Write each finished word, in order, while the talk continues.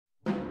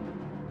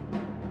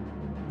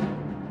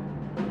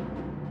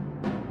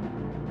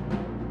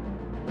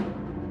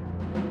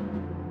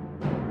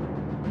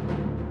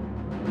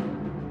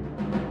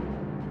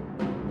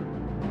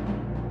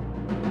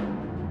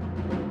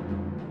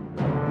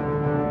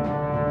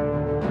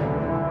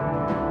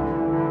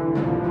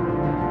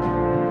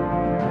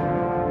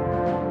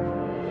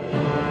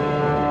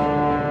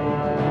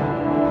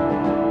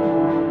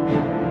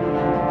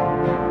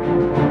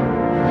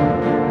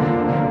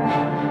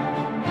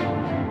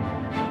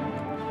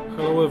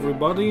Hello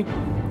everybody.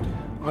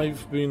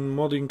 I've been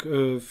modding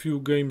a few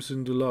games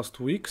in the last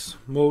weeks,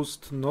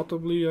 most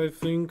notably I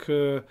think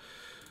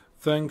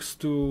thanks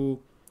to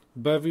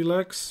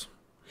Bevilex.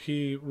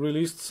 He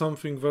released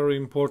something very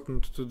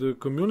important to the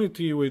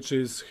community, which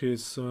is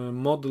his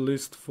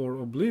Modlist for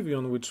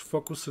Oblivion, which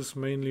focuses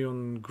mainly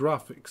on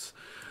graphics.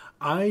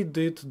 I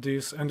did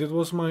this and it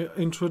was my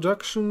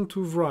introduction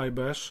to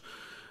Wryebash,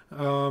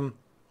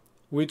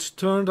 which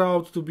turned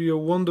out to be a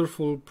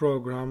wonderful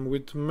program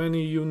with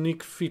many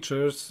unique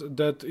features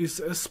that is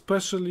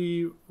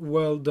especially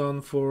well done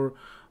for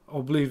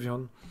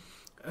Oblivion.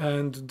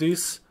 And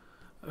this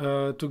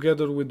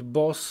together with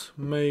Boss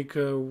make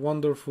a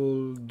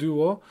wonderful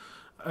duo,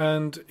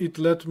 and it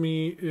let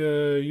me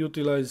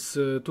utilize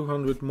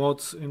 200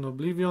 mods in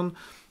Oblivion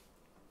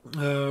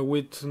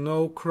with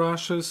no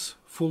crashes,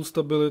 full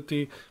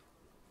stability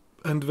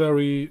and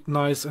very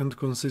nice and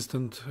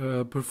consistent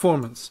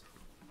performance.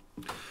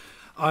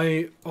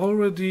 I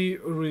already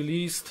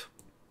released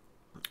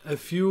a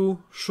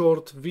few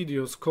short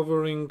videos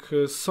covering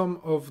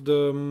some of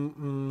the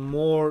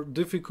more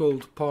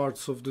difficult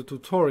parts of the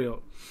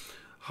tutorial.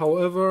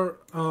 However,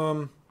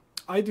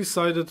 I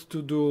decided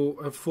to do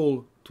a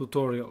full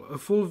tutorial, a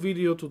full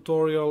video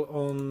tutorial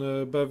on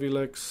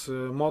Bevilex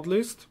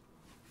Modlist,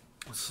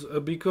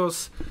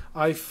 because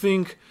I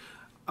think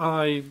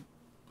I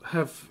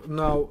have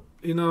now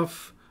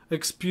enough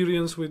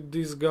experience with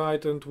this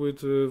guide and with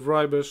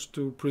Wryebash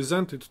to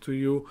present it to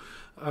you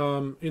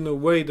in a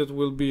way that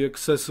will be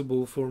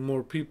accessible for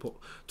more people,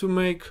 to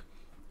make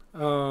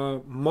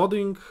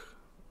modding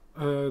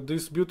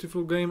this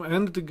beautiful game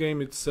and the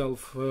game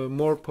itself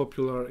more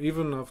popular,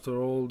 even after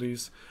all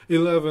these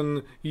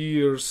 11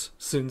 years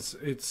since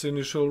its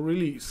initial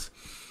release.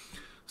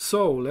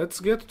 So let's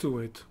get to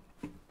it.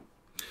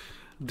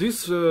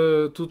 This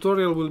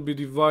tutorial will be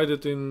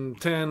divided in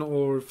 10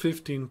 or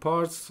 15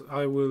 parts.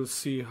 I will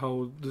see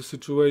how the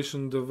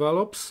situation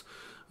develops.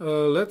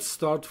 Let's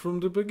start from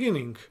the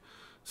beginning.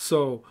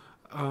 So,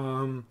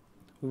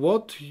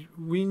 what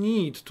we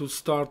need to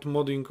start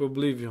modding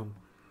Oblivion?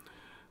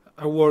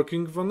 A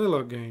working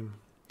vanilla game.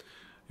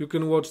 You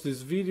can watch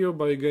this video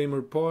by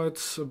Gamer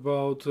Poets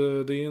about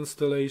the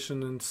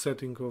installation and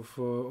setting of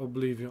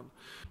Oblivion.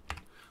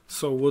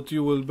 So what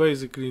you will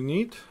basically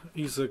need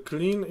is a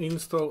clean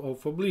install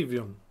of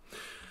Oblivion.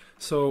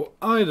 So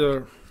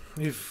either,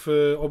 if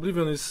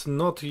Oblivion is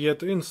not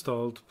yet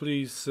installed,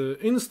 please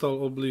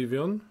install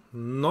Oblivion,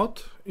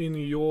 not in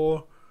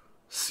your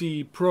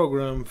C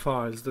program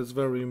files, that's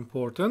very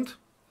important,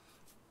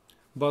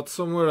 but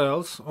somewhere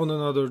else on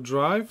another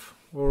drive,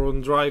 or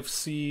on drive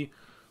C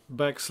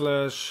 /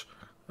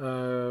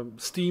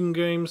 Steam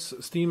games,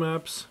 Steam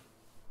apps.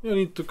 You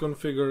need to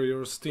configure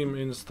your Steam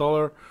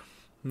installer,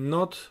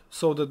 not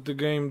so that the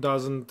game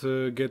doesn't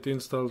get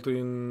installed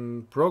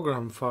in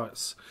program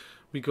files,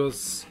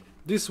 because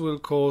this will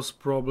cause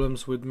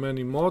problems with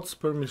many mods,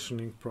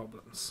 permissioning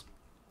problems.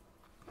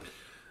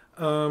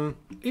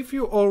 If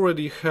you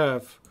already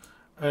have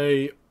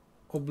a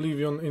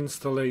Oblivion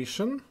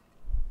installation,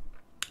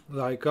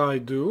 like I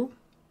do,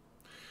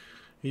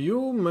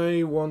 you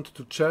may want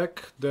to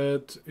check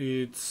that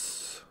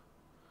it's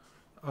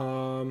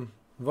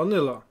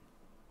vanilla.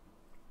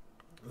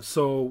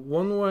 So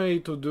one way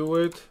to do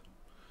it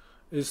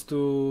is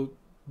to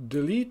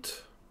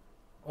delete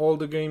all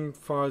the game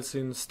files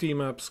in Steam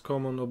Apps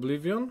Common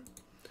Oblivion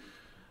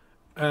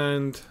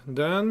and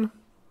then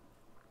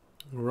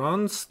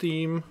run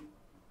Steam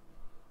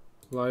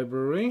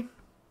library,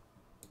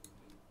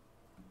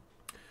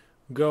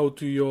 go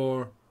to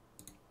your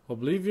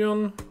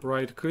Oblivion,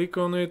 right click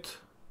on it,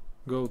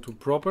 go to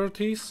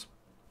Properties,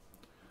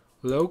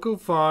 Local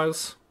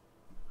Files,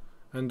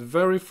 and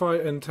verify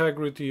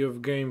integrity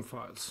of game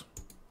files.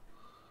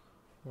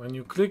 When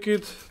you click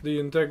it, the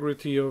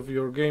integrity of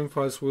your game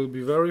files will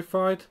be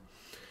verified,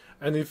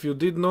 and if you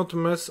did not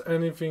mess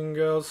anything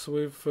else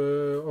with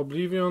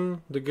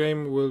Oblivion, the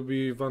game will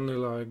be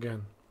vanilla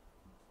again.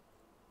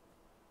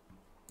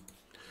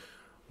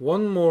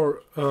 One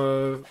more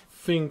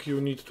thing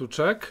you need to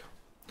check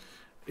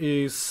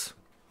is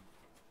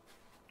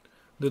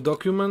the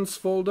Documents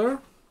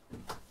folder.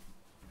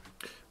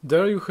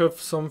 There you have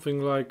something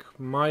like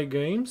My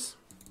Games,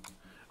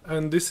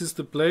 and this is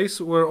the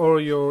place where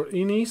all your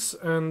inis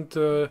and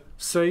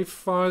save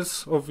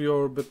files of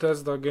your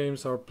Bethesda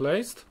games are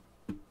placed.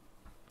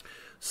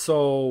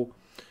 So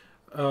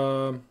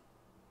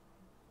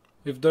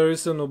if there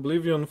is an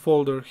Oblivion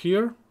folder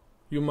here,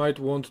 you might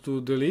want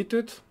to delete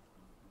it,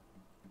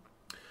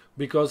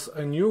 because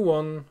a new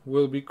one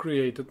will be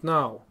created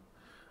now.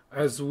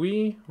 As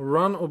we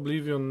run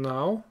Oblivion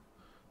now,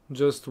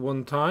 just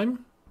one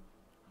time,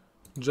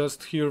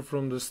 just here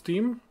from the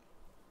Steam,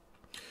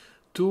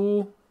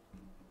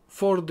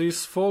 for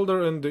this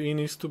folder and the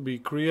inis to be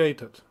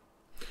created.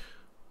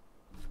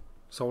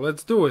 So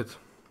let's do it.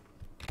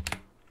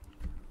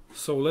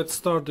 So let's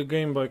start the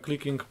game by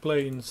clicking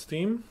play in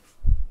Steam.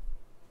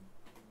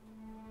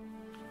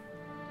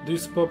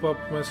 This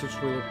pop-up message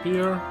will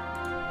appear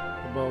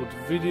about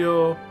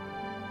video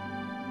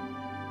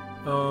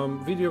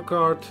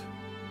card,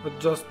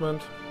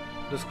 adjustment.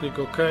 Let's click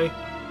OK.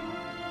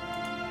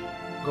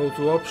 Go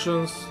to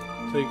options,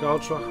 take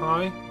ultra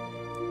high,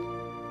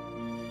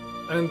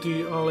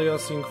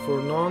 anti-aliasing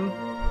for none,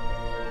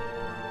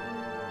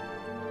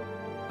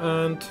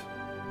 and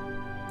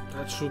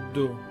that should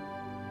do.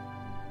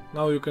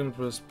 Now you can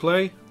press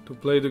play to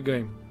play the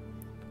game.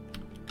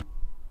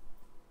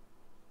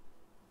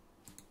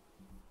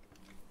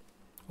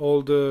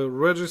 All the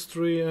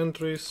registry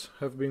entries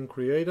have been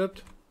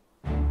created.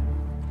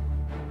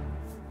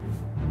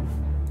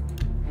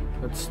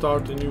 Let's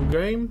start a new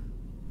game.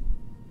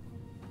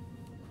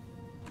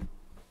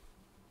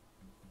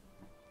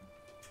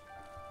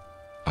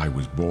 I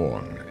was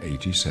born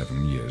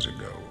 87 years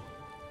ago.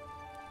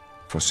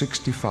 For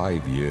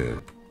 65 years.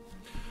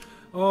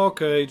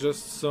 Okay,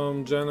 just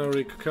some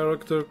generic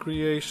character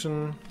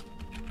creation.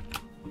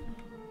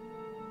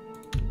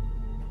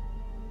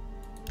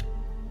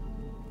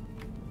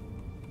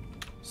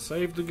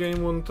 Save the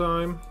game one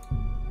time.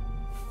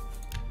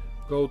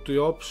 Go to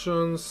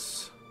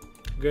options,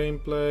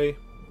 gameplay,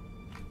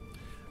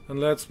 and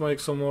let's make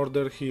some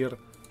order here.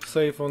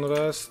 Save on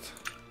rest,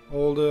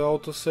 all the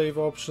autosave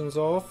options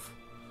off.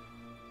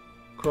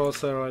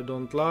 Crosshair I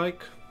don't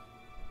like.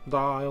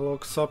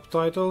 Dialogue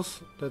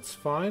subtitles, that's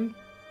fine.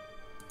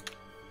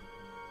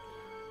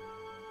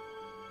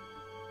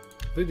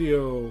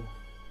 Video.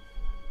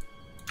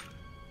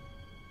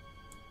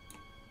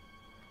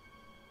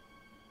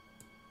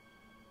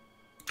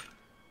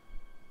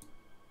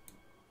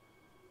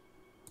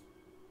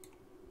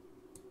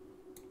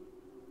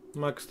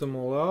 Max them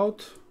all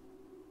out.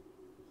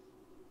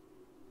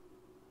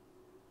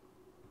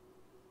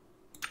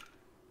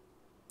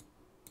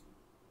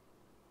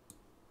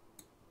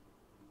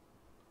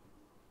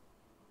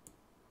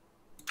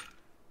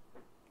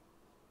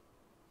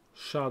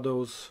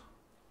 Shadows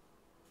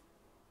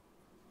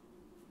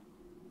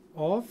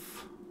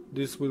off.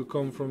 This will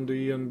come from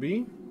the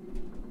ENB.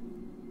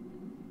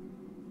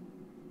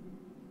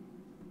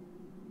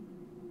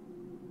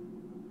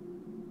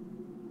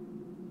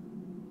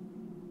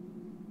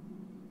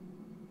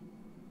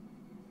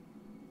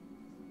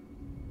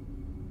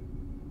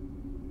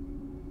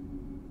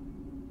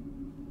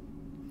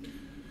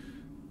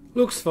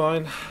 Looks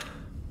fine.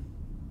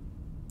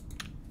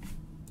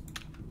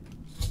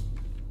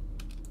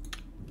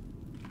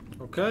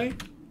 Okay.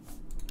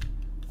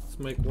 Let's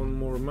make one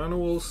more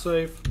manual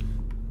save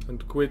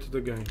and quit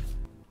the game.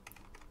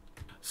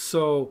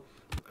 So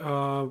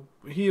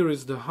here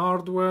is the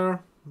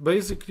hardware.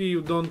 Basically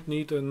you don't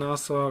need a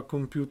NASA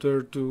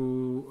computer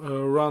to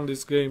run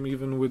this game,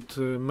 even with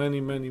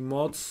many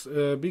mods,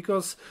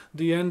 because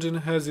the engine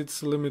has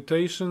its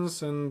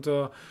limitations, and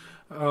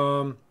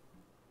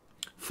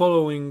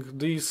following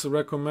this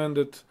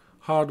recommended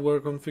hardware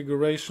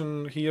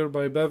configuration here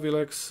by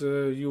Bevilex,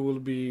 you will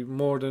be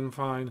more than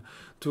fine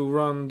to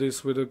run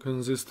this with a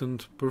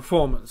consistent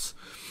performance.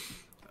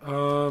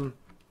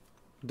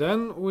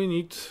 Then we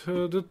need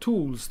the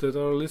tools that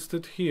are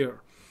listed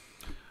here.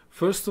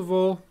 First of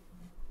all,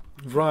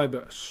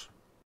 Wryebash.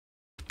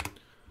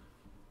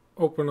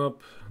 Open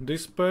up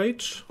this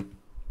page.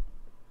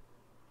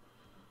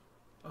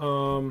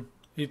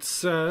 It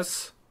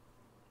says,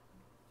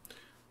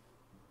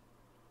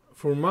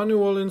 for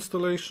manual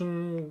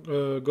installation,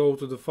 go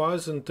to the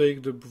files and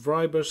take the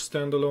Wryebash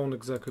standalone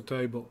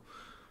executable.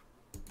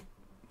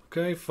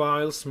 Okay,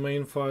 files,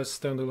 main files,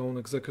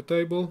 standalone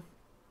executable.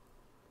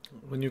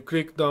 When you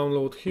click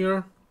download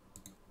here,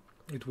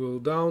 it will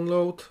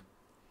download.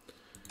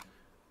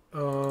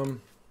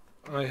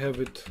 I have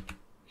it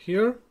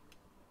here.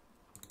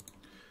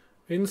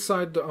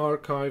 Inside the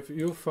archive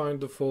you find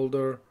the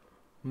folder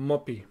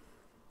Moppy.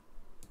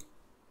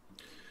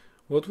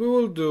 What we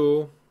will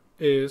do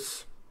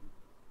is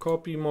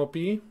copy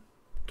Moppy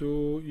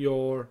to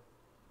your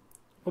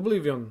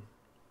Oblivion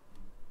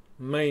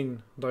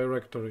main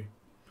directory.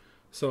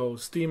 So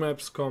Steam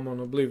apps common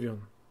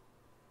Oblivion.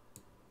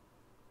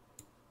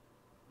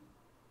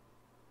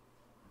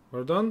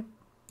 We're done.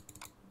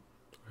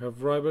 We have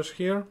Wryebash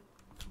here.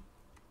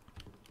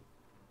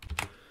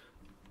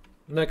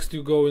 Next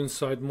you go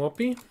inside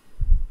Moppy,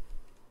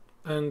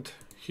 and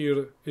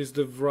here is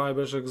the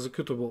Wryebash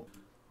executable.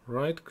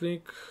 Right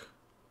click,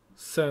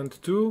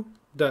 send to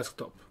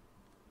desktop.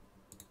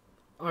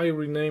 I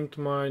renamed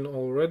mine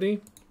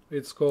already.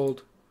 It's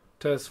called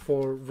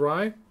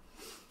test4wry,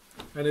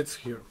 and it's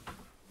here.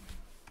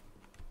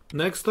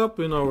 Next up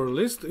in our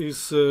list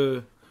is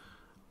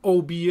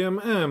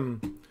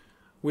OBMM.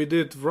 We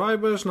did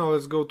Wryebash, now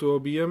let's go to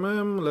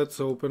OBMM, let's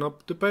open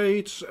up the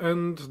page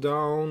and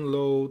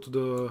download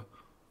the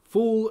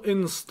full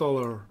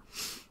installer.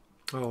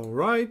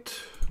 Alright,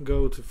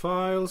 go to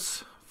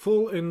files,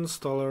 full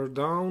installer,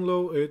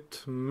 download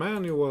it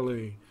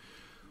manually.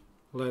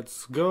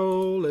 Let's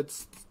go,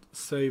 let's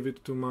save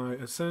it to my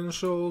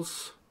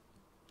essentials.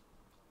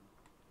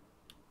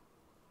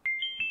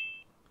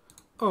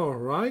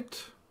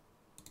 Alright.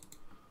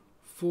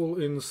 Full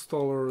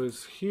installer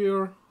is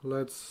here.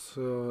 Let's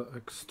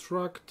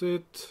extract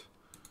it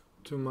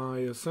to my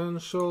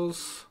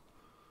essentials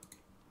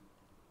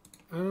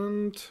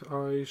and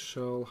I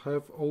shall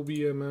have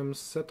OBMM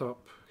set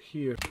up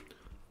here.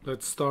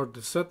 Let's start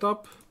the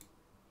setup.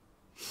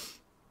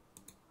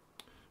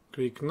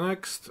 Click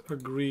next,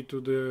 agree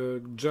to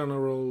the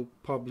general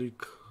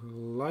public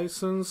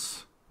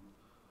license.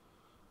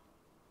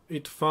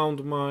 It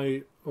found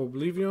my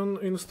Oblivion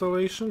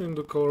installation in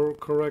the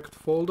correct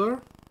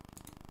folder.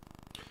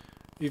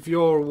 If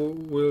yours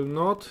will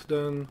not,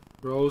 then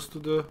browse to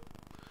the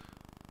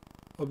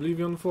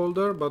Oblivion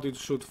folder, but it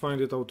should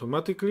find it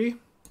automatically.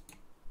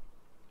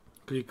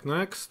 Click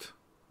next.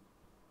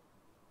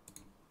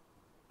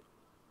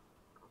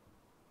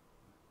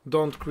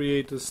 Don't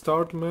create a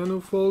start menu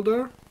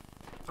folder.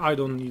 I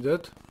don't need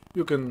it.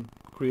 You can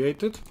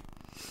create it.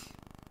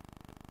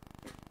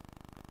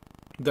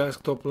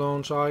 Desktop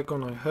launch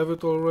icon, I have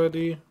it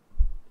already.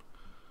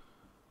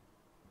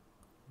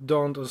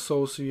 Don't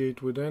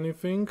associate with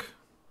anything.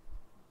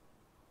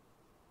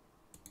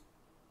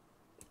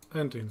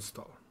 And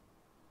install.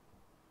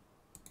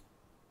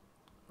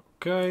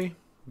 Okay,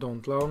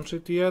 don't launch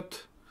it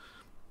yet.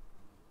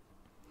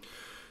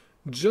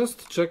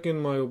 Just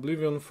checking my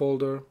Oblivion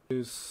folder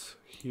is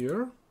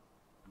here.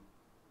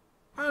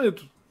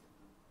 And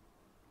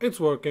it's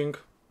working.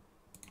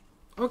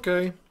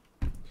 Okay.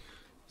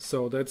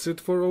 So that's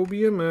it for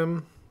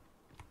OBMM.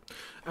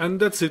 And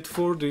that's it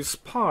for this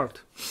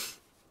part.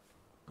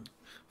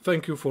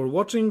 Thank you for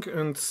watching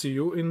and see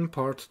you in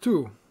part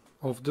 2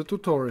 of the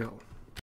tutorial.